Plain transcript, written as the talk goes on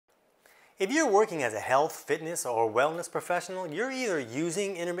If you're working as a health, fitness, or wellness professional, you're either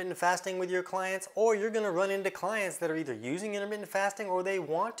using intermittent fasting with your clients, or you're going to run into clients that are either using intermittent fasting or they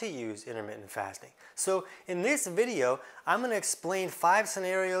want to use intermittent fasting. So in this video, I'm going to explain 5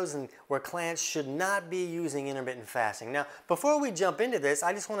 scenarios where clients should not be using intermittent fasting. Now, before we jump into this,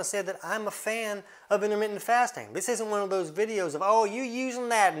 I just want to say that I'm a fan of intermittent fasting. This isn't one of those videos of, oh, you're using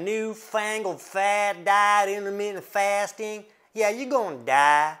that newfangled fad diet, intermittent fasting. Yeah, you're going to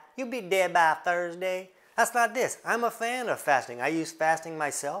die. You'll be dead by Thursday. That's not this. I'm a fan of fasting. I use fasting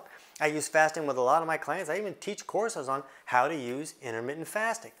myself. I use fasting with a lot of my clients. I even teach courses on how to use intermittent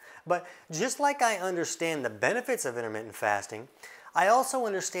fasting. But just like I understand the benefits of intermittent fasting, I also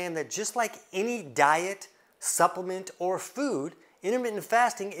understand that just like any diet, supplement, or food, intermittent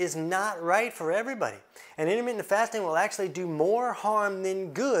fasting is not right for everybody. And intermittent fasting will actually do more harm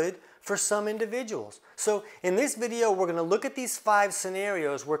than good for some individuals. So in this video, we're going to look at these 5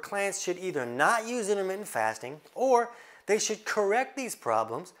 scenarios where clients should either not use intermittent fasting or they should correct these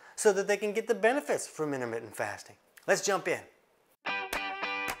problems so that they can get the benefits from intermittent fasting. Let's jump in.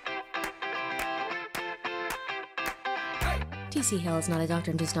 T.C. Hale is not a doctor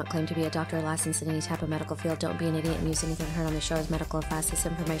and does not claim to be a doctor or licensed in any type of medical field. Don't be an idiot and use anything heard on the show as medical advice. This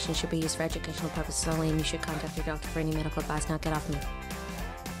information should be used for educational purposes only, and you should contact your doctor for any medical advice. Now get off me.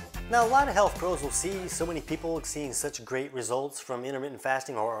 Now, a lot of health pros will see so many people seeing such great results from intermittent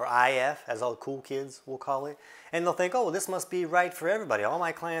fasting, or IF, as all the cool kids will call it. And they'll think, oh, well, this must be right for everybody. All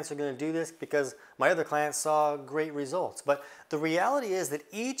my clients are going to do this because my other clients saw great results. But the reality is that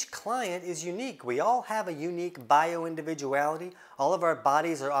each client is unique. We all have a unique bio-individuality. All of our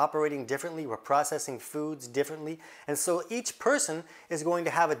bodies are operating differently. We're processing foods differently. And so each person is going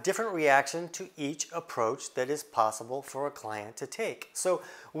to have a different reaction to each approach that is possible for a client to take. So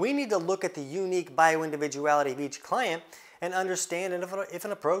we need to look at the unique bio-individuality of each client and understand if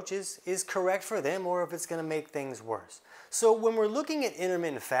an approach is correct for them or if it's going to make things worse. So when we're looking at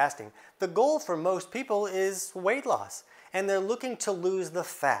intermittent fasting, the goal for most people is weight loss. And they're looking to lose the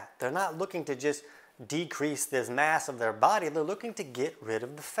fat. They're not looking to just decrease this mass of their body. They're looking to get rid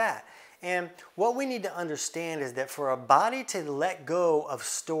of the fat. And what we need to understand is that for a body to let go of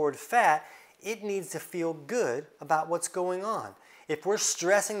stored fat, it needs to feel good about what's going on. If we're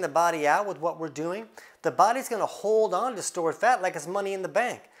stressing the body out with what we're doing, the body's going to hold on to stored fat like it's money in the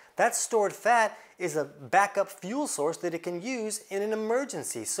bank. That stored fat is a backup fuel source that it can use in an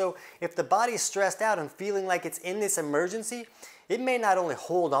emergency. So if the body's stressed out and feeling like it's in this emergency, it may not only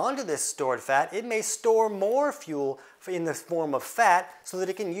hold on to this stored fat, it may store more fuel in the form of fat so that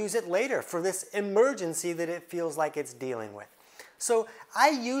it can use it later for this emergency that it feels like it's dealing with. So I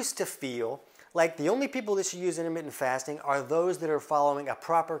used to feel like the only people that should use intermittent fasting are those that are following a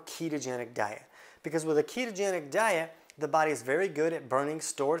proper ketogenic diet. Because with a ketogenic diet, the body is very good at burning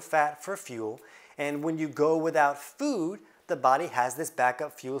stored fat for fuel. And when you go without food, the body has this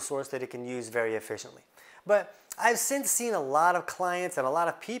backup fuel source that it can use very efficiently. But I've since seen a lot of clients and a lot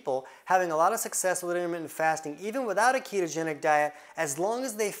of people having a lot of success with intermittent fasting, even without a ketogenic diet, as long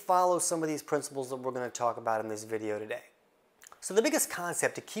as they follow some of these principles that we're going to talk about in this video today. So the biggest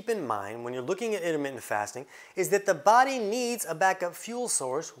concept to keep in mind when you're looking at intermittent fasting is that the body needs a backup fuel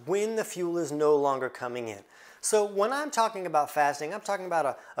source when the fuel is no longer coming in. So when I'm talking about fasting, I'm talking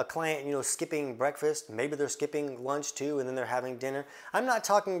about a client, skipping breakfast, maybe they're skipping lunch too, and then they're having dinner. I'm not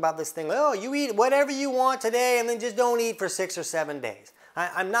talking about this thing, oh, you eat whatever you want today and then just don't eat for 6 or 7 days.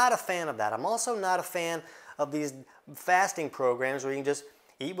 I'm not a fan of that. I'm also not a fan of these fasting programs where you can just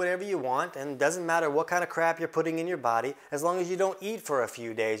eat whatever you want, and it doesn't matter what kind of crap you're putting in your body. As long as you don't eat for a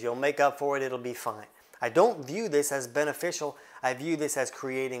few days, you'll make up for it, it'll be fine. I don't view this as beneficial. I view this as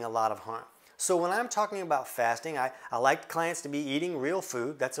creating a lot of harm. So when I'm talking about fasting, I like clients to be eating real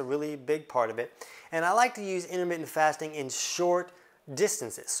food. That's a really big part of it. And I like to use intermittent fasting in short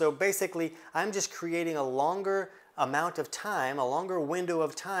distances. So basically, I'm just creating a longer amount of time, a longer window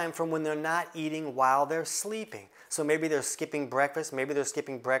of time from when they're not eating while they're sleeping. So maybe they're skipping breakfast, maybe they're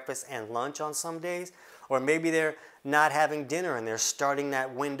skipping breakfast and lunch on some days, or maybe they're not having dinner and they're starting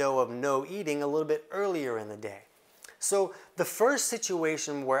that window of no eating a little bit earlier in the day. So the first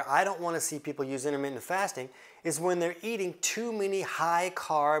situation where I don't want to see people use intermittent fasting is when they're eating too many high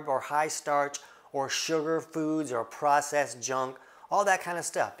carb or high starch or sugar foods or processed junk, all that kind of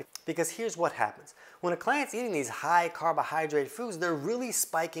stuff. Because here's what happens. When a client's eating these high carbohydrate foods, they're really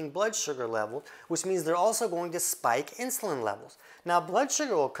spiking blood sugar levels, which means they're also going to spike insulin levels. Now, blood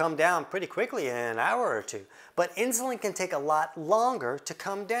sugar will come down pretty quickly in an hour or two, but insulin can take a lot longer to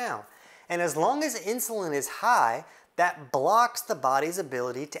come down. And as long as insulin is high, that blocks the body's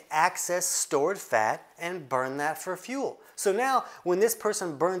ability to access stored fat and burn that for fuel. So now when this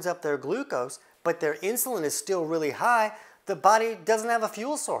person burns up their glucose, but their insulin is still really high, the body doesn't have a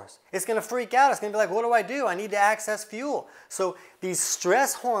fuel source. It's going to freak out. It's going to be like, what do I do? I need to access fuel. So these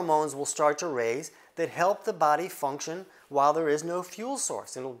stress hormones will start to raise that help the body function while there is no fuel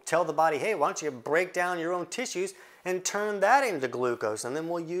source. And it'll tell the body, hey, why don't you break down your own tissues and turn that into glucose, and then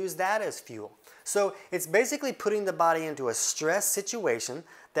we'll use that as fuel. So it's basically putting the body into a stress situation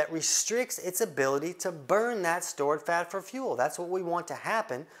that restricts its ability to burn that stored fat for fuel. That's what we want to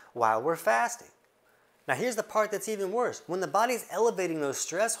happen while we're fasting. Now here's the part that's even worse. When the body's elevating those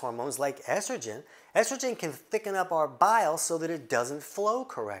stress hormones like estrogen, estrogen can thicken up our bile so that it doesn't flow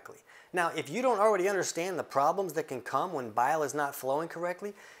correctly. Now, if you don't already understand the problems that can come when bile is not flowing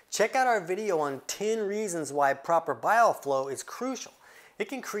correctly, check out our video on 10 reasons why proper bile flow is crucial. It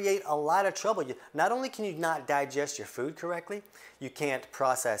can create a lot of trouble. Not only can you not digest your food correctly, you can't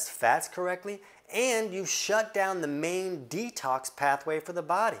process fats correctly, and you shut down the main detox pathway for the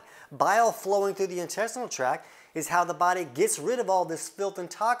body. Bile flowing through the intestinal tract is how the body gets rid of all this filth and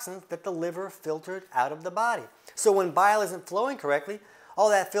toxins that the liver filtered out of the body. So when bile isn't flowing correctly, all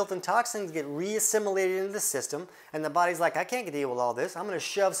that filth and toxins get re-assimilated into the system, and the body's like, I can't deal with all this. I'm going to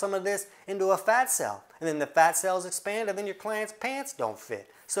shove some of this into a fat cell. And then the fat cells expand, and then your client's pants don't fit.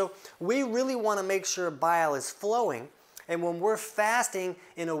 So we really want to make sure bile is flowing, and when we're fasting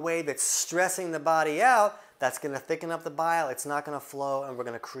in a way that's stressing the body out, that's going to thicken up the bile, it's not going to flow, and we're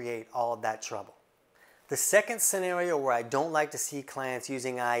going to create all of that trouble. The second scenario where I don't like to see clients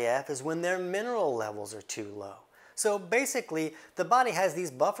using IF is when their mineral levels are too low. So basically, the body has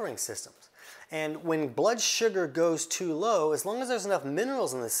these buffering systems. And when blood sugar goes too low, as long as there's enough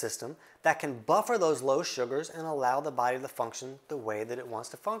minerals in the system, that can buffer those low sugars and allow the body to function the way that it wants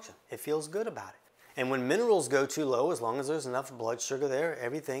to function. It feels good about it. And when minerals go too low, as long as there's enough blood sugar there,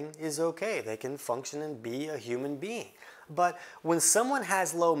 everything is okay. They can function and be a human being. But when someone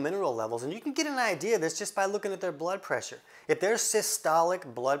has low mineral levels, and you can get an idea of this just by looking at their blood pressure. If their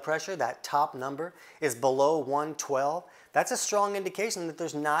systolic blood pressure, that top number, is below 112, that's a strong indication that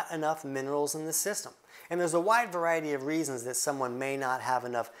there's not enough minerals in the system. And there's a wide variety of reasons that someone may not have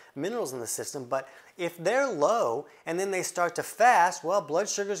enough minerals in the system, but if they're low and then they start to fast, well, blood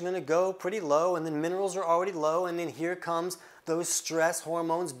sugar is going to go pretty low, and then minerals are already low, and then here comes those stress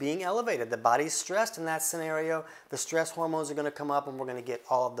hormones being elevated. The body's stressed in that scenario, the stress hormones are going to come up, and we're going to get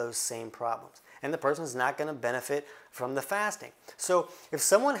all of those same problems. And the person's not going to benefit from the fasting. So if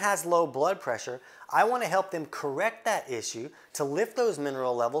someone has low blood pressure, I want to help them correct that issue to lift those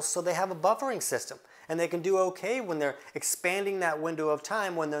mineral levels so they have a buffering system. And they can do okay when they're expanding that window of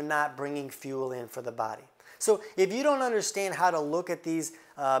time when they're not bringing fuel in for the body. So if you don't understand how to look at these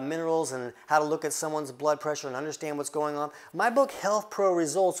minerals and how to look at someone's blood pressure and understand what's going on, my book Health Pro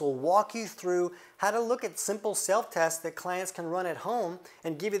Results will walk you through how to look at simple self-tests that clients can run at home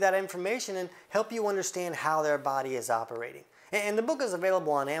and give you that information and help you understand how their body is operating. And the book is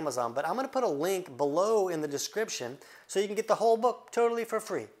available on Amazon, but I'm going to put a link below in the description so you can get the whole book totally for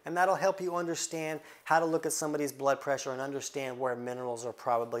free. And that'll help you understand how to look at somebody's blood pressure and understand where minerals are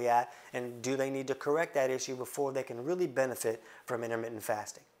probably at, and do they need to correct that issue before they can really benefit from intermittent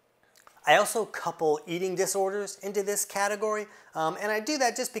fasting. I also couple eating disorders into this category, and I do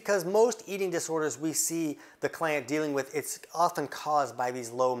that just because most eating disorders we see the client dealing with, it's often caused by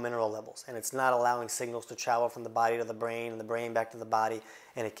these low mineral levels, and it's not allowing signals to travel from the body to the brain and the brain back to the body,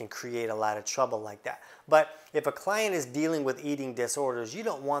 and it can create a lot of trouble like that. But if a client is dealing with eating disorders, you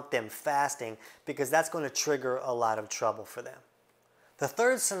don't want them fasting because that's going to trigger a lot of trouble for them. The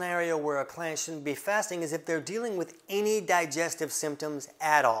third scenario where a client shouldn't be fasting is if they're dealing with any digestive symptoms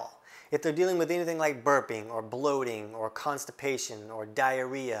at all. If they're dealing with anything like burping or bloating or constipation or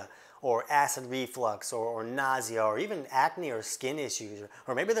diarrhea or acid reflux or nausea or even acne or skin issues,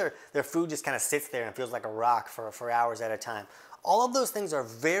 or maybe their food just kind of sits there and feels like a rock for hours at a time. All of those things are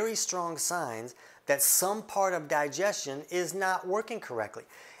very strong signs that some part of digestion is not working correctly.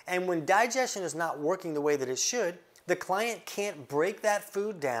 And when digestion is not working the way that it should, the client can't break that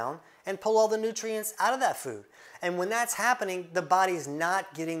food down and pull all the nutrients out of that food. And when that's happening, the body's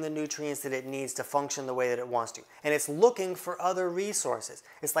not getting the nutrients that it needs to function the way that it wants to. And it's looking for other resources.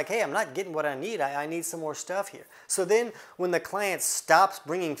 It's like, hey, I'm not getting what I need. I need some more stuff here. So then when the client stops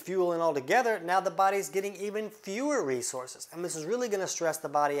bringing fuel in altogether, now the body's getting even fewer resources. And this is really going to stress the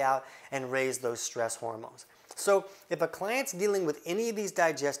body out and raise those stress hormones. So if a client's dealing with any of these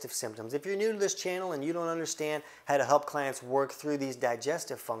digestive symptoms, if you're new to this channel and you don't understand how to help clients work through these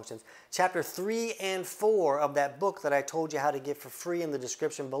digestive functions, chapter 3 and 4 of that book that I told you how to get for free in the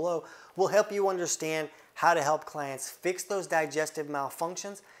description below will help you understand how to help clients fix those digestive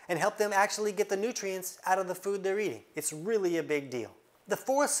malfunctions and help them actually get the nutrients out of the food they're eating. It's really a big deal. The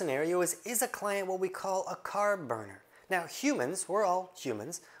fourth scenario is a client what we call a carb burner. Now humans, we're all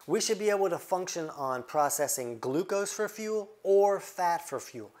humans, we should be able to function on processing glucose for fuel or fat for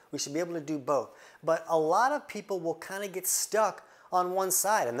fuel. We should be able to do both. But a lot of people will kind of get stuck on one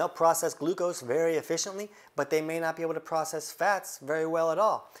side and they'll process glucose very efficiently, but they may not be able to process fats very well at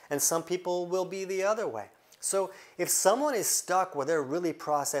all. And some people will be the other way. So if someone is stuck where they're really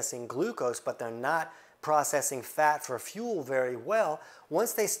processing glucose, but they're not processing fat for fuel very well,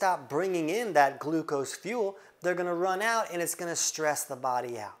 once they stop bringing in that glucose fuel, they're going to run out and it's going to stress the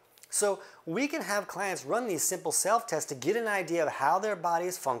body out. So we can have clients run these simple self-tests to get an idea of how their body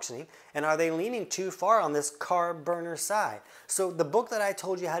is functioning and are they leaning too far on this carb burner side. So the book that I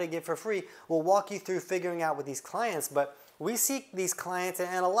told you how to get for free will walk you through figuring out with these clients, but we see these clients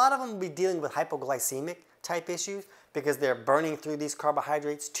and a lot of them will be dealing with hypoglycemic type issues because they're burning through these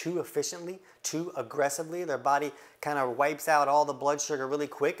carbohydrates too efficiently, too aggressively. Their body kind of wipes out all the blood sugar really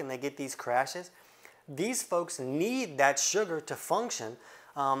quick and they get these crashes. These folks need that sugar to function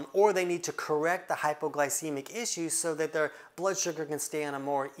or they need to correct the hypoglycemic issues so that their blood sugar can stay on a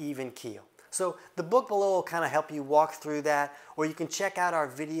more even keel. So the book below will kind of help you walk through that, or you can check out our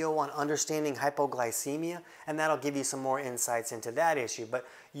video on understanding hypoglycemia and that'll give you some more insights into that issue. But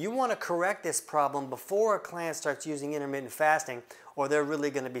you want to correct this problem before a client starts using intermittent fasting or they're really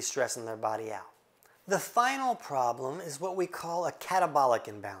going to be stressing their body out. The final problem is what we call a catabolic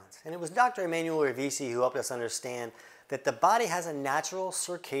imbalance. And it was Dr. Emmanuel Ravisi who helped us understand that the body has a natural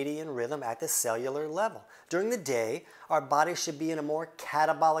circadian rhythm at the cellular level. During the day, our body should be in a more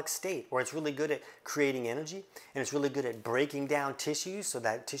catabolic state where it's really good at creating energy and it's really good at breaking down tissues so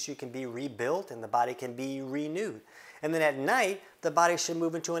that tissue can be rebuilt and the body can be renewed. And then at night, the body should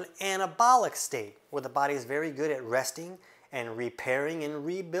move into an anabolic state where the body is very good at resting and repairing and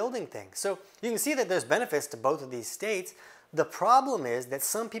rebuilding things. So you can see that there's benefits to both of these states. The problem is that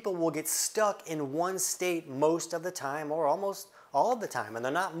some people will get stuck in one state most of the time or almost all of the time, and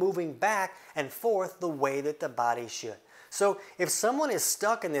they're not moving back and forth the way that the body should. So if someone is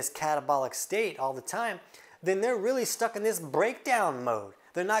stuck in this catabolic state all the time, then they're really stuck in this breakdown mode.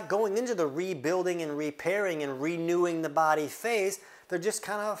 They're not going into the rebuilding and repairing and renewing the body phase. They're just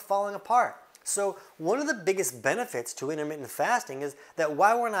kind of falling apart. So one of the biggest benefits to intermittent fasting is that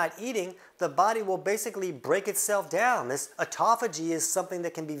while we're not eating, the body will basically break itself down. This autophagy is something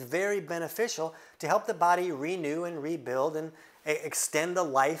that can be very beneficial to help the body renew and rebuild and extend the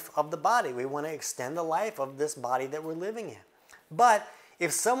life of the body. We want to extend the life of this body that we're living in. But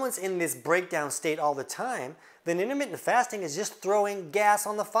if someone's in this breakdown state all the time, then intermittent fasting is just throwing gas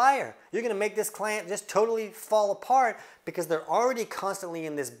on the fire. You're going to make this client just totally fall apart because they're already constantly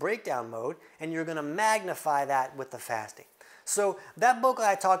in this breakdown mode, and you're going to magnify that with the fasting. So that book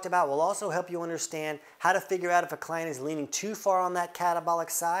I talked about will also help you understand how to figure out if a client is leaning too far on that catabolic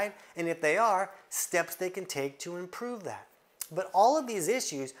side, and if they are, steps they can take to improve that. But all of these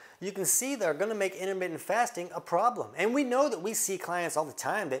issues, you can see they're going to make intermittent fasting a problem. And we know that we see clients all the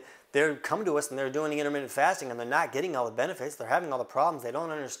time that they come to us and they're doing intermittent fasting and they're not getting all the benefits. They're having all the problems. They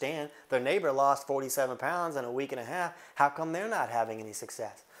don't understand. Their neighbor lost 47 pounds in a week and a half. How come they're not having any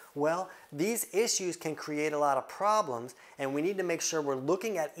success? Well, these issues can create a lot of problems, and we need to make sure we're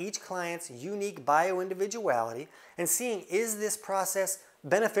looking at each client's unique bio-individuality and seeing, is this process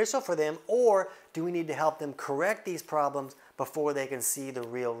beneficial for them, or do we need to help them correct these problems before they can see the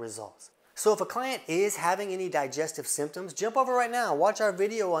real results? So if a client is having any digestive symptoms, jump over right now and watch our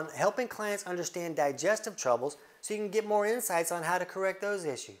video on helping clients understand digestive troubles so you can get more insights on how to correct those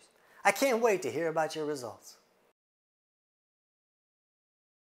issues. I can't wait to hear about your results.